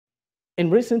In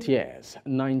recent years,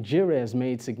 Nigeria has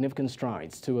made significant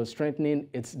strides towards strengthening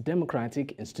its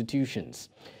democratic institutions.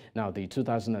 Now, the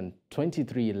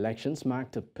 2023 elections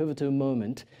marked a pivotal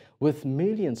moment with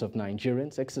millions of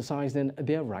Nigerians exercising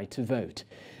their right to vote.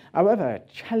 However,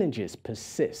 challenges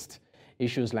persist.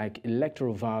 Issues like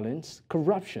electoral violence,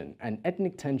 corruption, and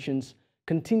ethnic tensions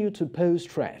continue to pose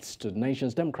threats to the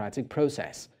nation's democratic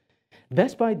process.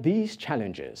 Despite these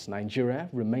challenges, Nigeria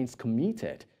remains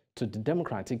committed to the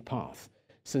democratic path.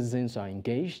 Citizens are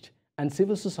engaged, and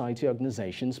civil society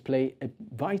organizations play a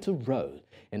vital role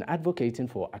in advocating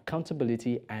for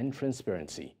accountability and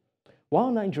transparency.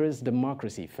 While Nigeria's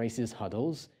democracy faces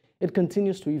hurdles, it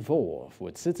continues to evolve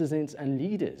with citizens and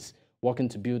leaders working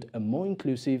to build a more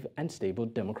inclusive and stable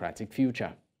democratic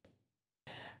future.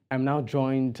 I'm now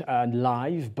joined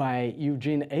live by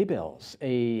Eugene Abels,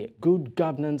 a good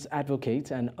governance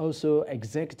advocate and also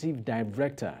executive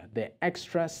director, the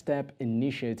Extra Step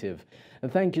Initiative.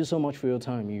 Thank you so much for your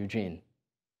time, Eugene.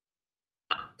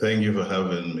 Thank you for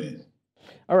having me.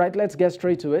 All right, let's get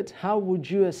straight to it. How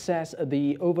would you assess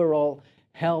the overall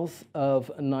health of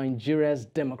Nigeria's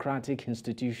democratic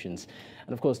institutions?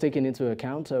 And of course, taking into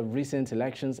account recent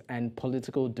elections and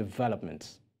political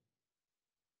developments.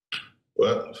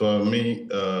 Well, for me,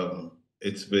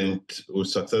 we've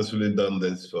successfully done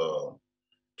this for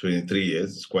 23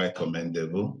 years. It's quite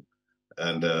commendable.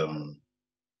 And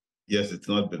yes, it's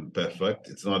not been perfect.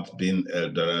 It's not been El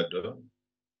Dorado.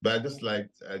 But I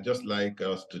just like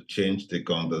us to change the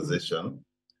conversation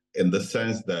in the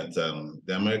sense that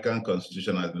the American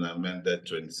Constitution has been amended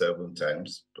 27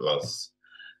 times plus.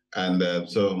 And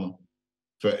so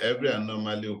for every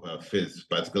anomaly we have faced,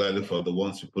 particularly for the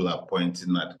ones people are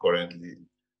pointing at currently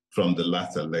from the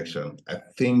last election, I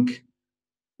think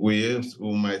we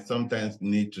might sometimes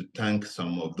need to thank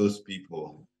some of those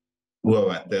people who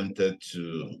have attempted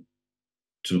to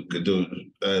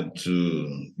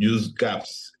use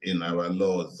gaps in our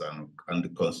laws and the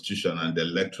Constitution and the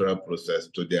electoral process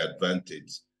to their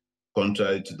advantage,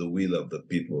 contrary to the will of the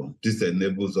people. This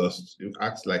enables us, it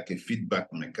acts like a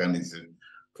feedback mechanism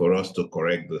for us to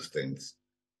correct those things.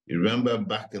 You remember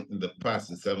back in the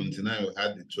past, in 79, we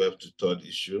had the 12 to 3rd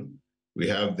issue. We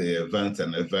have the Evans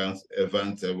matter.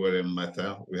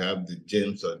 We have the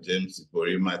James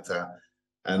Ibori matter.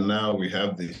 And now we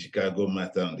have the Chicago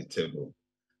matter on the table.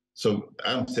 So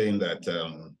I'm saying that,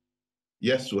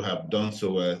 yes, we have done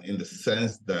so well in the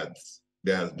sense that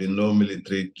there has been no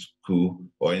military coup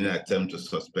or any attempt to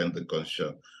suspend the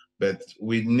constitution. But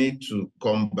we need to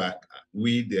come back,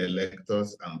 we, the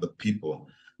electors and the people,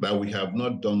 that we have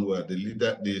not done well.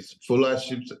 The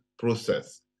followership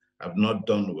process have not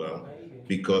done well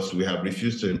because we have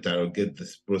refused to interrogate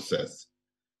this process.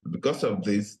 Because of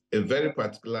this, a very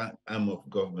particular arm of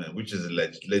government, which is the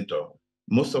legislator,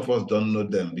 most of us don't know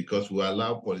them because we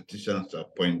allow politicians to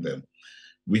appoint them.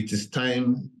 It is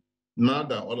time, now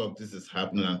that all of this is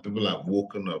happening and people have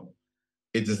woken up,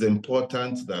 it is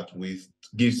important that we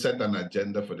set an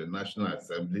agenda for the National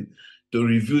Assembly to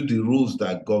review the rules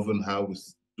that govern how we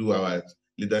do our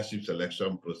leadership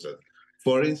selection process.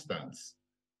 For instance,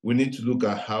 we need to look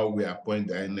at how we appoint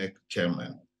the INEC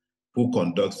chairman who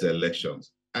conducts the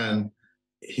elections. And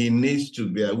he needs to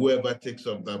be, whoever takes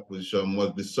up that position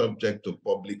must be subject to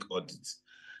public audits,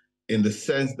 in the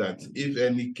sense that if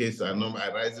any case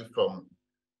arising from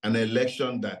an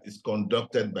election that is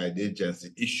conducted by the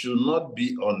agency, it should not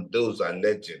be on those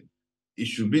alleging. It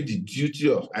should be the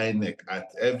duty of INEC at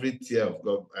every tier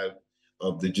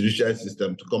of the judicial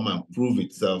system to come and prove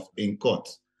itself in court.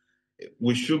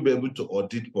 We should be able to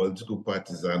audit political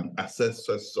parties and assess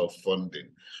sources of funding.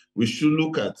 We should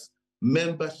look at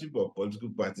membership of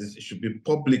political parties. It should be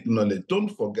public knowledge. Don't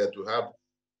forget, we have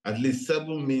at least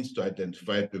 7 means to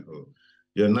identify people: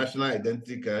 your national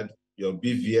identity card, your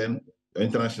BVN, your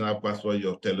international passport,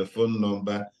 your telephone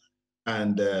number,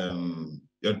 and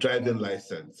your driving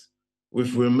license.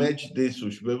 If we merge this,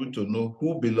 we should be able to know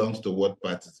who belongs to what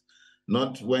parties.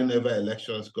 Not whenever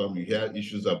elections come, you hear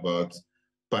issues about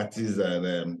parties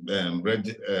and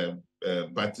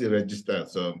party register.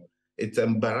 So it's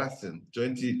embarrassing,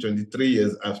 23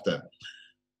 years after.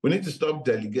 We need to stop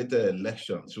delegated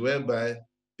elections whereby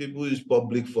people use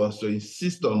public funds to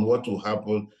insist on what will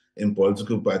happen in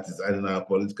political parties and in our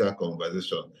political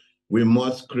conversation. We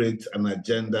must create an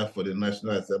agenda for the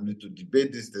National Assembly to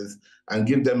debate these things and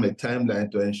give them a timeline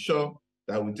to ensure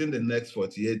that within the next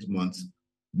 48 months,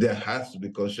 there has to be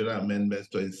constitutional amendments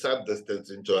to insert these things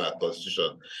into our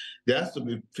constitution. There has to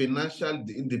be financial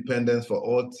independence for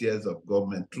all tiers of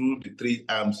government through the 3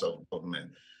 arms of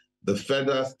government: the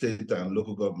federal, state, and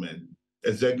local government.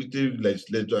 executive,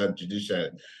 legislature, and judiciary,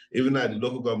 even at the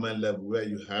local government level, where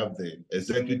you have the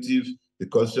executive, the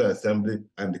Constitutional Assembly,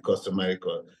 and the customary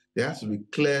court. There has to be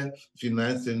clear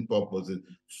financing purposes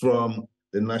from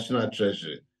the National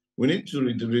Treasury. We need to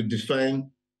redefine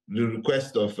the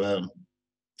request of,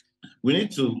 we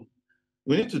need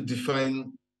to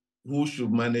define who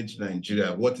should manage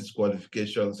Nigeria, what its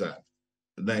qualifications are.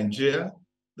 Nigeria,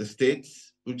 the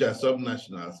states, which are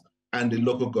subnationals, and the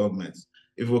local governments.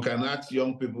 If we can ask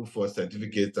young people for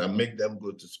certificates and make them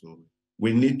go to school,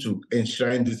 we need to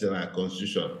enshrine this in our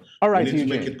constitution. All right, we need Eugene.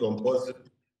 to make it compulsory.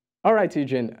 All right,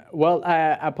 Eugene. Well,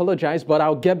 I apologize, but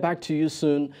I'll get back to you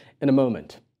soon in a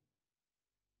moment.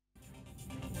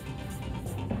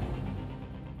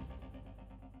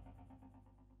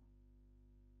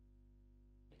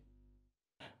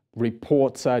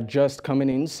 Reports are just coming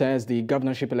in, says the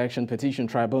Governorship Election Petition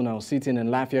Tribunal sitting in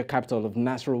Lafia, capital of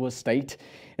Nasarawa State,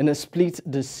 in a split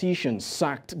decision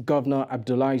sacked Governor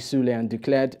Abdullahi Sule and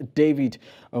declared David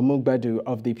Omugbadu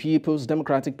of the People's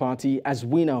Democratic Party as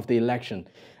winner of the election.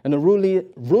 And a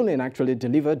ruling actually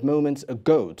delivered moments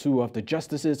ago. Two of the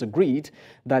justices agreed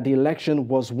that the election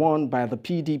was won by the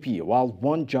PDP, while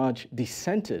one judge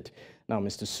dissented. Now,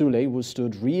 Mr. Sule, who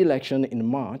stood re-election in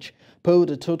March,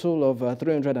 polled a total of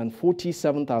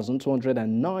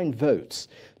 347,209 votes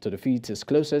to defeat his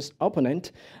closest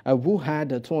opponent, who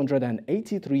had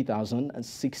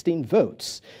 283,016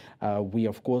 votes. We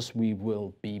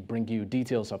will be bringing you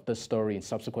details of this story in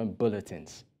subsequent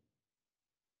bulletins.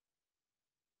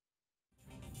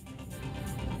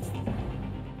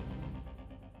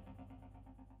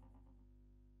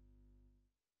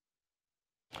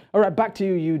 All right, back to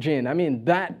you, Eugene. I mean,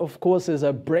 that, of course, is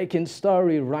a breaking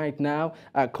story right now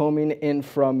coming in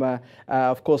from,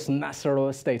 of course,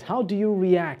 Nasarawa State. How do you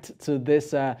react to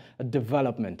this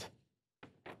development?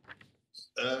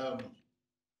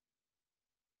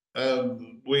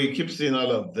 We keep seeing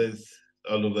all of this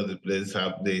all over the place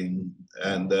happening,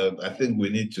 and I think we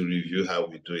need to review how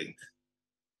we do it.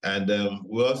 And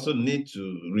we also need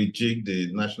to rejig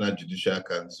the National Judicial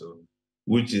Council,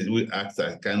 which acts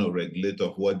as kind of regulator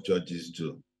of what judges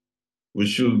do. We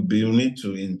need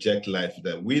to inject life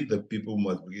that we, the people,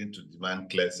 must begin to demand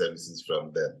clear services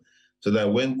from them, so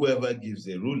that when whoever gives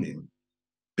a ruling,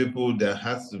 there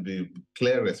has to be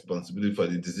clear responsibility for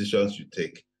the decisions you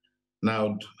take.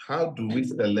 Now, how do we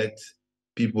select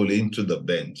people into the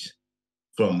bench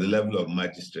from the level of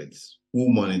magistrates?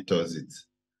 Who monitors it?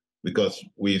 Because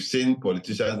we've seen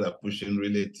politicians are pushing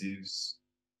relatives,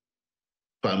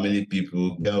 family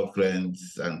people,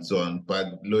 girlfriends, and so on,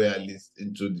 loyalists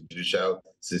into the judicial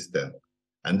system.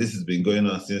 And this has been going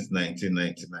on since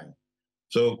 1999.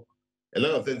 So a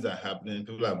lot of things are happening.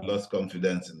 People have lost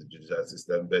confidence in the judicial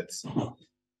system, but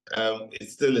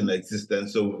it's still in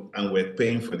existence. And we're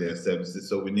paying for their services.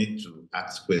 So we need to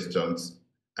ask questions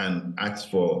and ask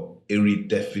for a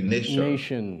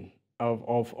redefinition of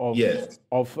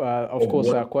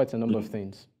course, quite a number of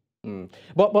things.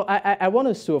 But I want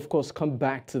us to, of course, come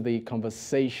back to the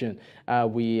conversation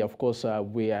we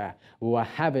were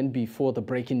having before the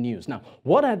breaking news. Now,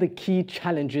 what are the key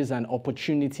challenges and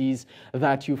opportunities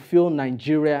that you feel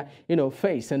Nigeria,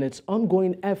 face in its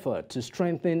ongoing effort to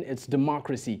strengthen its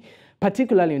democracy,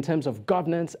 particularly in terms of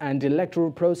governance and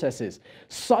electoral processes,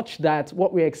 such that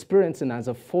what we're experiencing as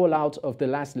a fallout of the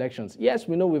last elections? Yes,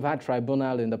 we know we've had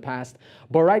tribunal in the past,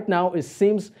 but right now it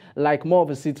seems like more of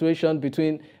a situation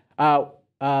between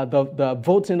the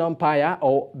voting umpire,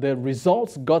 or the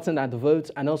results gotten at the votes,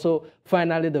 and also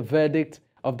finally the verdict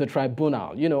of the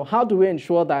tribunal. How do we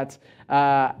ensure that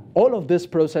all of these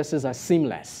processes are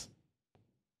seamless?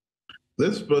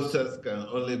 This process can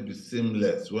only be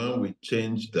seamless when we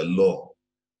change the law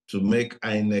to make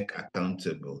INEC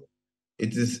accountable.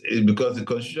 It is because the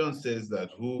Constitution says that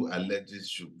who alleges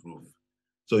should prove.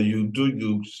 So you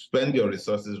spend your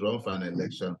resources, run for an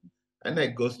election, and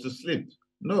it goes to sleep.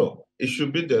 No, it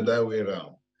should be the other way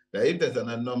around. That if there's an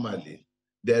anomaly,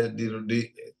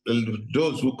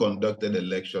 those who conducted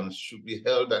elections should be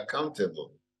held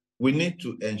accountable. We need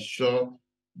to ensure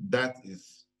that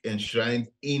is enshrined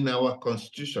in our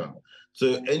Constitution.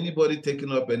 So anybody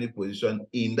taking up any position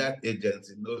in that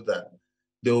agency knows that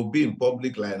they will be in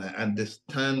public line and they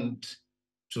stand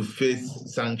to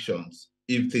face sanctions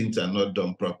if things are not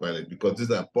done properly, because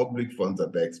these are public funds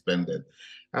that are expended.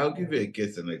 I'll give you a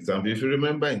case, an example. If you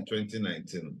remember in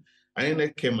 2019,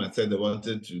 INEC came and said they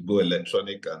wanted to go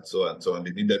electronic and so on.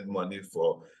 They needed money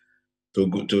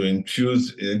to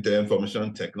infuse into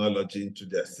information technology into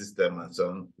their system and so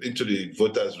on, into the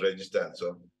voters register and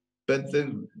so on. But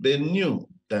they knew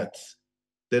that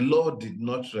the law did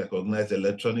not recognize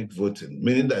electronic voting,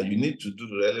 meaning that you need to do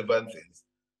the relevant things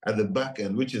at the back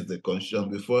end, which is the constitution,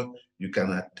 before you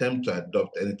can attempt to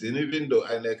adopt anything, even though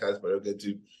INEC has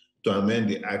prerogative to amend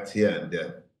the act here and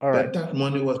there. All right. That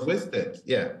money was wasted.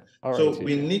 Yeah. All so right,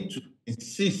 we need to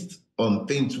insist on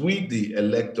things. We, the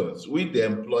electors, we, the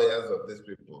employers of these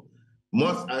people,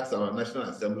 must ask our National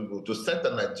Assembly to set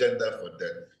an agenda for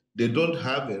them. They don't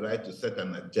have a right to set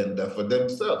an agenda for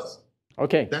themselves.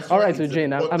 Okay. That's all why right, it's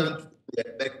Eugene. important to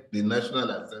elect the National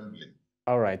Assembly.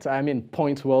 All right. I mean,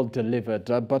 point well delivered.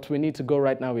 But we need to go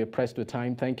right now. We're pressed with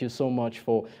time. Thank you so much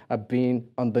for being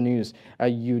on the news.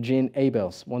 Eugene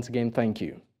Abels, once again, thank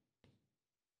you.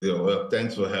 Yeah, well,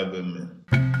 thanks for having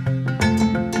me.